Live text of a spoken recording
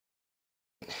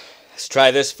Let's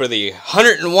try this for the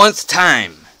 101st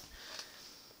time.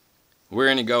 We're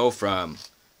going to go from,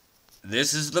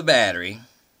 this is the battery,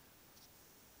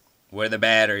 where the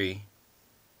battery,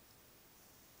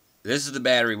 this is the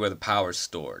battery where the power is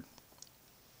stored.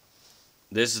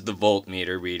 This is the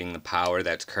voltmeter reading the power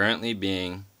that's currently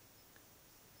being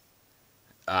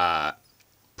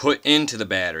put into the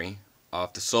battery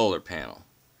off the solar panel.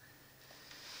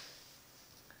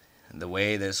 The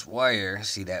way this wire,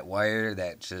 see that wire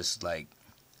that just like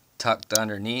tucked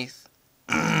underneath?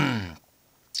 That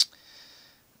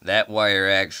wire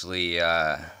actually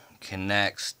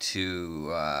connects to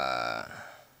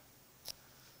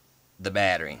the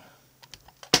battery.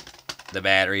 The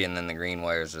battery, and then the green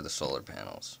wires are the solar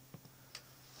panels.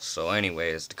 So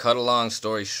anyways, to cut a long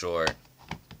story short,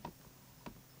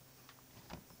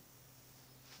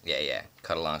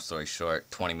 cut a long story short,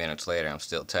 20 minutes later I'm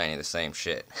still telling you the same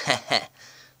shit.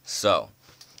 So,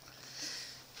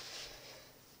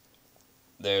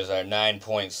 there's our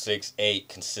 9.68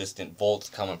 consistent volts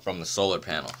coming from the solar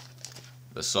panel.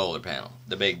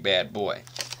 The big bad boy.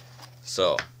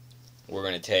 So, we're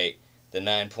going to take the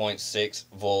 9.6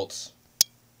 volts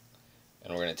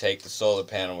and we're going to take the solar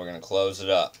panel, we're going to close it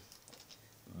up.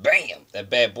 Bam! That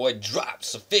bad boy dropped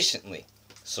sufficiently.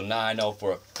 So now I know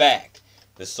for a fact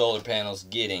the solar panel's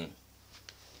getting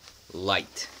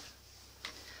light.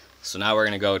 So now we're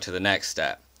going to go to the next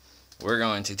step. We're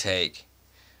going to take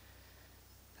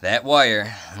that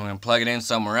wire and we're going to plug it in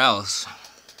somewhere else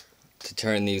to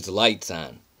turn these lights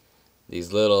on.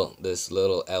 This little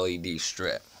LED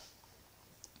strip.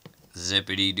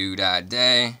 Zippity doo dah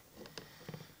day.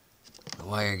 The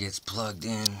wire gets plugged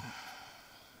in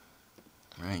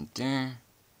right there.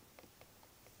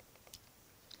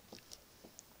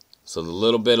 So the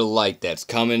little bit of light that's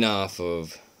coming off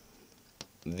of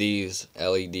these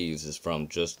LEDs is from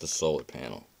just the solar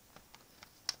panel.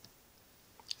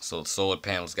 So the solar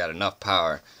panel's got enough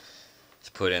power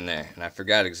to put in there. And I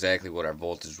forgot exactly what our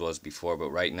voltage was before, but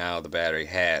right now the battery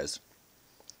has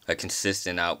a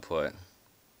consistent output.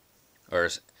 Or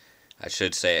I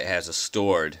should say it has a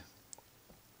stored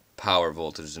power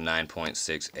voltage of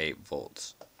 9.68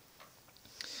 volts.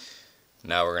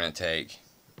 Now we're going to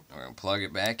plug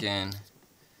it back in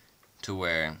to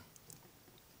where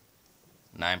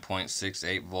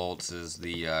 9.68 volts is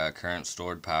the current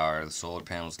stored power. The solar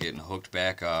panel's getting hooked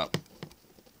back up.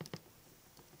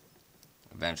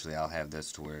 Eventually I'll have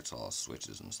this to where it's all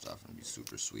switches and stuff and be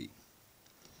super sweet.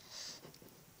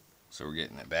 So we're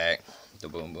getting it back. The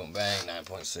boom boom bang,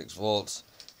 9.6 volts.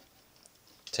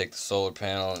 Take the solar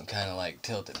panel and kind of like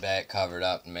tilt it back, cover it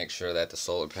up, and make sure that the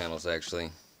solar panel's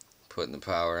actually putting the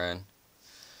power in.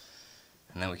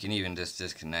 And then we can even just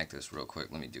disconnect this real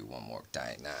quick. Let me do one more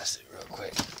diagnostic real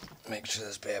quick. Make sure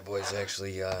this bad boy's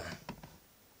actually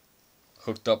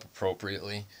hooked up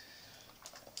appropriately.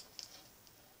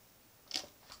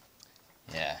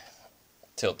 Yeah.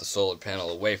 Tilt the solar panel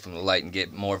away from the light and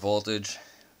get more voltage.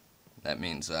 That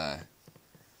means there's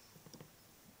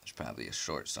probably a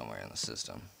short somewhere in the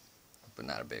system, but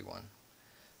not a big one.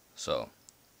 So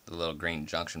the little green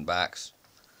junction box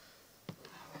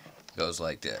goes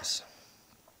like this.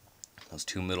 Those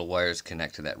two middle wires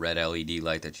connect to that red LED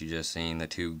light that you just seen. The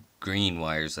two green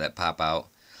wires that pop out,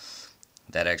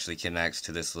 that actually connects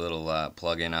to this little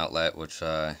plug-in outlet, which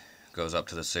goes up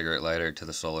to the cigarette lighter to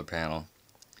the solar panel.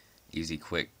 Easy,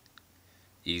 quick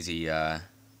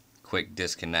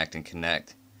disconnect and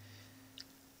connect.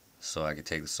 So I could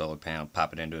take the solar panel,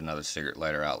 pop it into another cigarette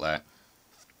lighter outlet,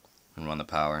 and run the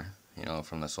power,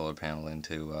 from the solar panel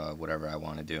into whatever I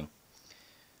want to do.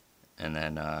 And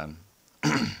then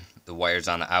the wires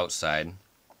on the outside,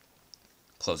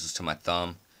 closest to my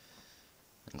thumb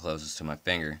and closest to my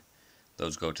finger,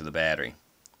 those go to the battery.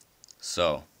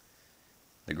 So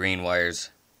the green wires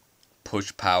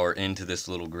push power into this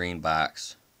little green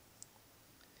box,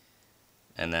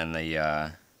 and then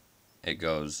it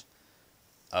goes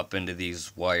up into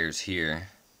these wires here,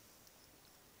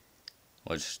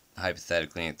 which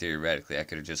hypothetically and theoretically I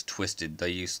could have just twisted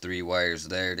these three wires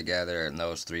there together and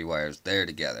those three wires there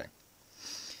together.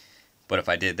 But if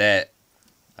I did that,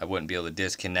 I wouldn't be able to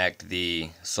disconnect the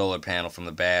solar panel from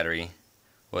the battery,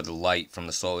 or the light from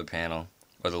the solar panel,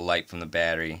 or the light from the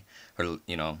battery, or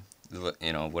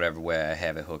whatever way I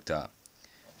have it hooked up.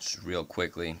 Just real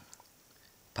quickly,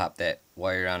 pop that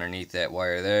wire underneath that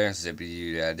wire there,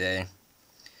 zippity-doo-dah-day,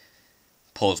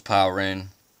 pulls power in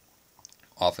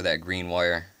off of that green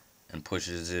wire and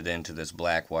pushes it into this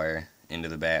black wire into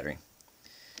the battery.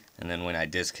 And then when I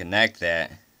disconnect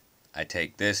that, I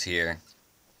take this here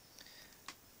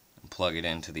and plug it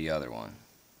into the other one,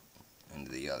 into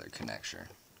the other connection.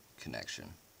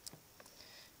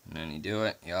 And then you do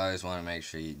it, you always want to make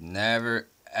sure you never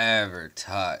ever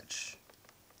touch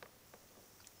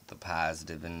the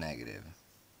positive and negative.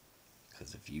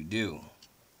 Because if you do,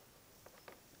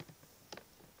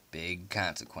 big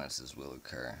consequences will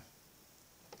occur.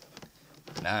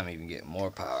 Now I'm even getting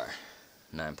more power.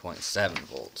 9.7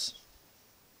 volts.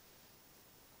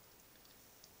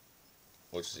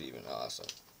 Which is even awesome.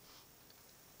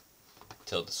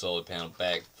 Tilt the solar panel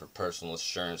back for personal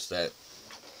assurance that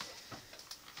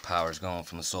power is going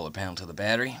from the solar panel to the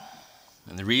battery.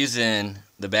 And the reason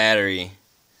the battery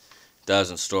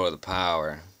doesn't store the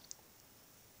power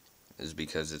is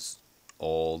because it's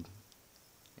old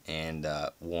and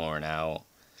worn out,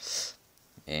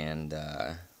 and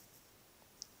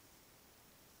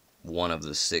one of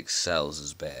the 6 cells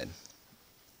is bad.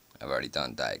 I've already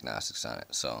done diagnostics on it.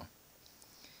 So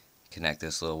connect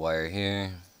this little wire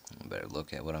here. I better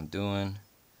look at what I'm doing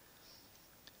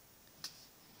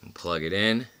and plug it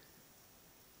in,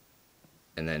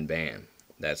 and then bam,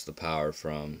 that's the power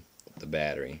from the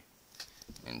battery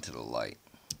into the light.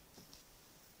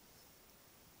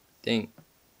 Ding.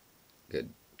 Good.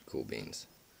 Cool beans.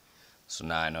 So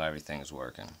now I know everything's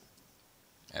working.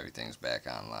 Everything's back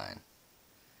online.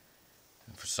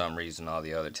 And for some reason, all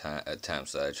the other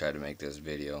attempts that I tried to make this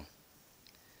video,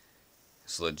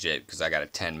 it's legit because I got a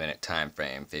 10-minute time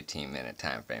frame, 15-minute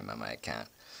time frame on my account.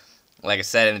 Like I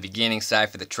said in the beginning, sorry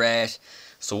for the trash.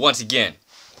 So once again,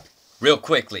 real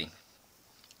quickly,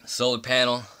 solar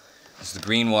panel is the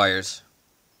green wires.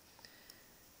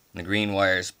 The green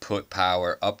wires put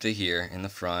power up to here in the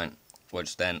front,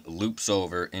 which then loops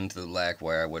over into the black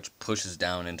wire, which pushes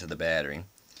down into the battery.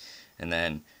 And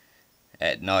then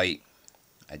at night,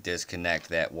 I disconnect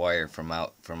that wire from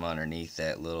underneath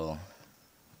that little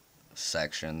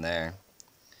section there,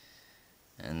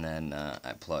 and then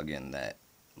I plug in that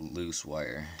loose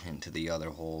wire into the other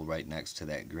hole right next to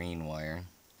that green wire.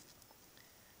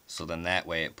 So then that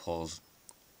way it pulls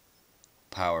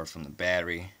power from the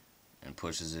battery and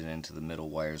pushes it into the middle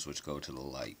wires, which go to the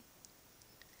light.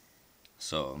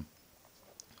 So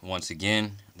once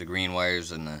again, the green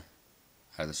wires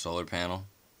are the solar panel.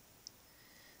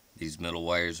 These middle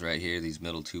wires right here, these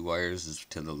middle 2 wires, is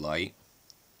to the light.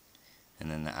 And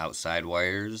then the outside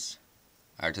wires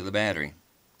are to the battery.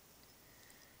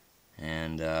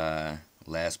 And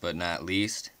last but not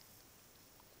least,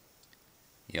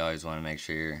 you always want to make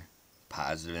sure your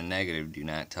positive and negative do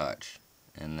not touch.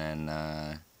 And then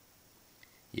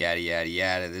yada yada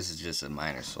yada. This is just a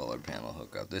minor solar panel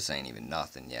hookup. This ain't even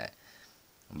nothing yet.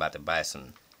 I'm about to buy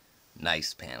some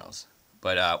nice panels.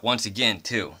 But once again,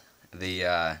 too,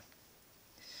 the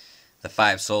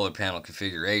 5 solar panel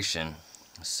configuration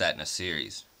is set in a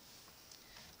series.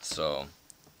 So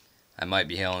I might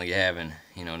be only having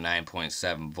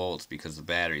 9.7 volts because the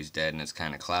battery's dead and it's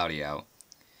kind of cloudy out.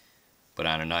 But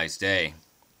on a nice day,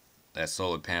 that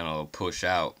solar panel will push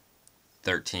out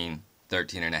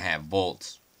 13.5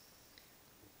 volts,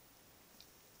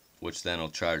 which then will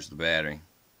charge the battery.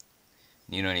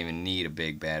 You don't even need a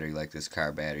big battery like this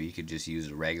car battery. You could just use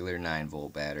a regular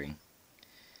 9-volt battery.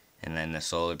 And then the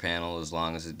solar panel, as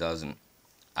long as it doesn't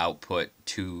output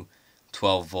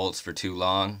 12 volts for too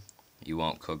long, you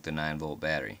won't cook the 9-volt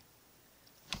battery.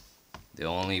 The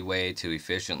only way to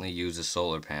efficiently use a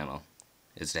solar panel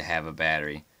is to have a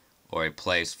battery or a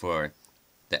place for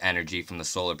the energy from the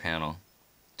solar panel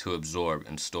to absorb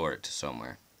and store it to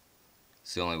somewhere.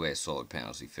 It's the only way a solar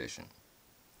panel is efficient.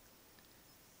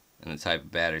 And the type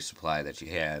of battery supply that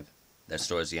you have that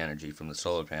stores the energy from the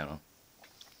solar panel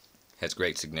has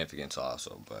great significance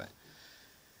also, but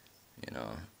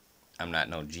I'm not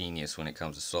no genius when it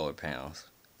comes to solar panels.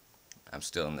 I'm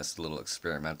still in this little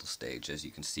experimental stage, as you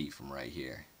can see from right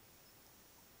here.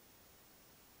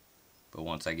 But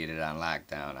once I get it on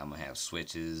lockdown, I'm going to have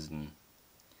switches and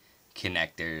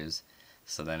connectors.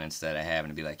 So then instead of having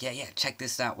to be like, yeah, check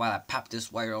this out while I pop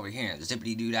this wire over here,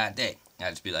 zippity-doo-dah-day, I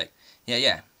just be like,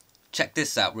 yeah, check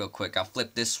this out real quick. I'll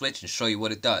flip this switch and show you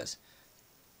what it does.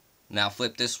 Now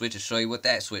flip this switch and show you what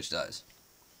that switch does.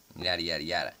 Yada, yada,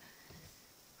 yada.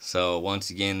 So once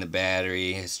again, the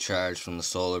battery is charged from the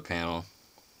solar panel.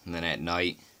 And then at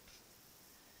night,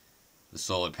 the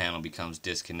solar panel becomes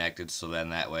disconnected. So then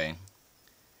that way,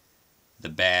 the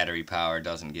battery power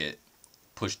doesn't get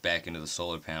pushed back into the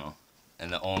solar panel.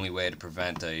 And the only way to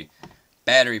prevent a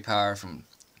battery power from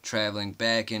traveling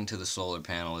back into the solar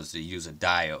panel is to use a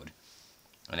diode.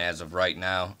 And as of right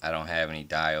now, I don't have any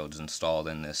diodes installed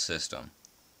in this system.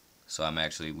 So I'm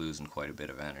actually losing quite a bit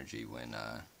of energy when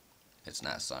it's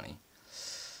not sunny.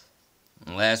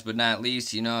 And last but not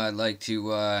least, I'd like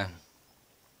to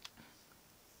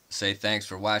say thanks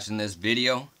for watching this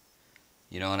video.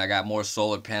 You know, and I got more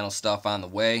solar panel stuff on the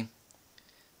way.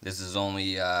 This is only,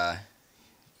 you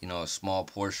know, a small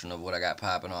portion of what I got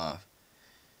popping off.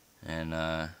 And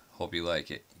hope you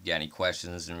like it. You got any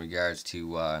questions in regards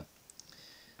to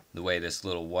the way this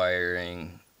little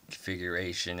wiring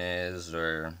configuration is,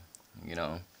 or, you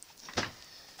know,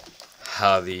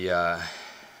 how the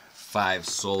 5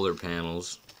 solar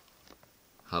panels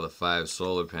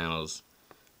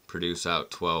produce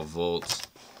out 12 volts,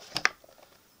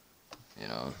 you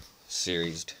know,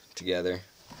 seriesed together.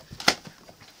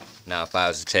 Now if I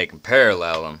was to take and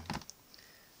parallel them,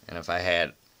 and if I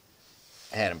had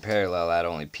them parallel, I'd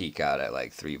only peak out at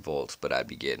like 3 volts, but I'd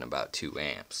be getting about 2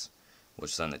 amps,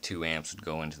 which then the 2 amps would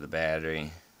go into the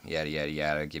battery, yada yada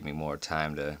yada, give me more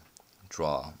time to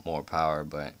draw more power.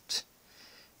 But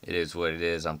it is what it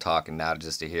is. I'm talking now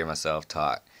just to hear myself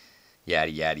talk,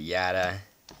 yada yada yada.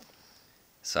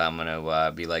 So I'm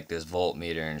gonna be like this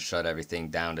voltmeter and shut everything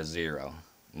down to 0,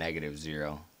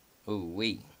 -0. Ooh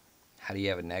wee, how do you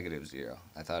have a -0?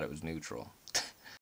 I thought it was neutral.